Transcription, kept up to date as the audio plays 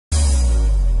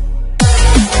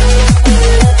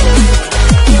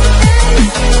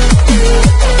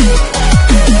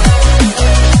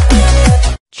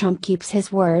Trump keeps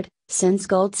his word, sends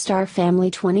Gold Star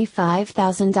family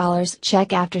 $25,000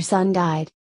 check after son died.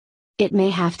 It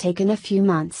may have taken a few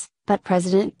months, but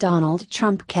President Donald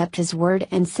Trump kept his word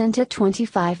and sent a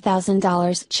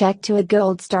 $25,000 check to a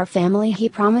Gold Star family he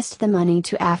promised the money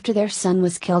to after their son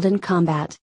was killed in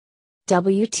combat.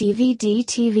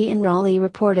 WTVD-TV in Raleigh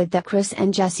reported that Chris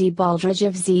and Jesse Baldridge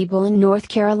of Zebulon, North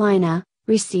Carolina,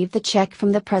 received the check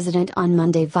from the president on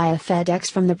Monday via FedEx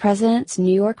from the president's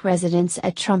New York residence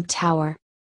at Trump Tower.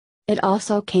 It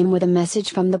also came with a message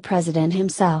from the president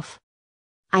himself.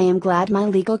 "I am glad my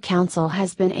legal counsel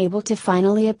has been able to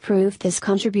finally approve this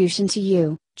contribution to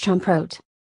you," Trump wrote.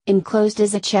 Enclosed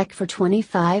is a check for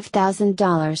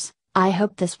 $25,000. "I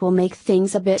hope this will make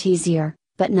things a bit easier,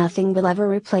 but nothing will ever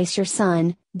replace your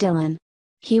son, Dylan.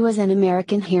 He was an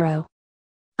American hero."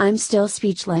 "I'm still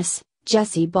speechless,"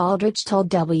 Jesse Baldridge told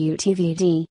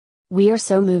WTVD. "We are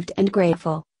so moved and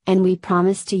grateful, and we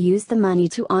promise to use the money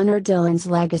to honor Dylan's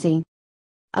legacy."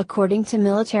 According to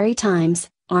Military Times,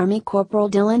 Army Corporal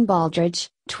Dylan Baldridge,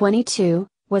 22,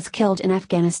 was killed in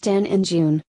Afghanistan in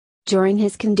June. During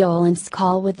his condolence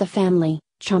call with the family,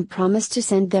 Trump promised to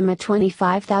send them a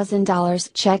 $25,000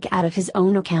 check out of his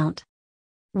own account.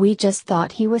 "We just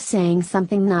thought he was saying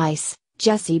something nice,"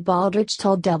 Jesse Baldridge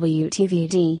told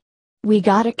WTVD. "We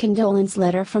got a condolence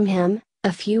letter from him,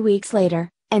 a few weeks later,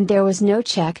 and there was no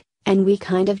check, and we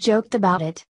kind of joked about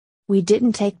it. We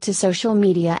didn't take to social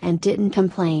media and didn't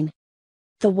complain."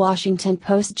 The Washington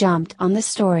Post jumped on the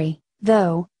story,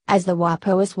 though, as the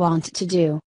WAPO is wont to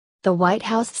do. The White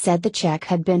House said the check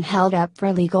had been held up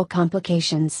for legal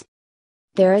complications.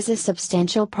 There is a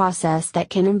substantial process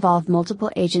that can involve multiple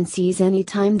agencies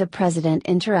anytime the president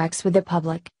interacts with the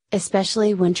public,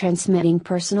 especially when transmitting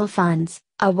personal funds,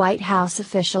 a White House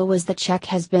official was. "The check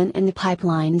has been in the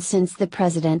pipeline since the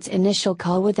president's initial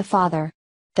call with the father.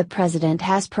 The president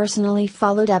has personally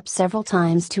followed up several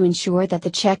times to ensure that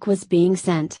the check was being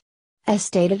sent. As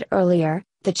stated earlier,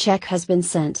 the check has been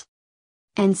sent."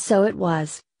 And so it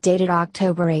was, dated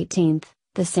October 18,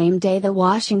 the same day the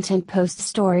Washington Post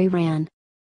story ran.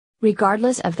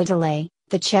 Regardless of the delay,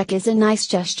 the check is a nice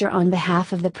gesture on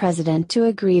behalf of the president to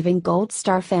a grieving Gold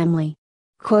Star family.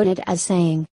 Quoted as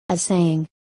saying,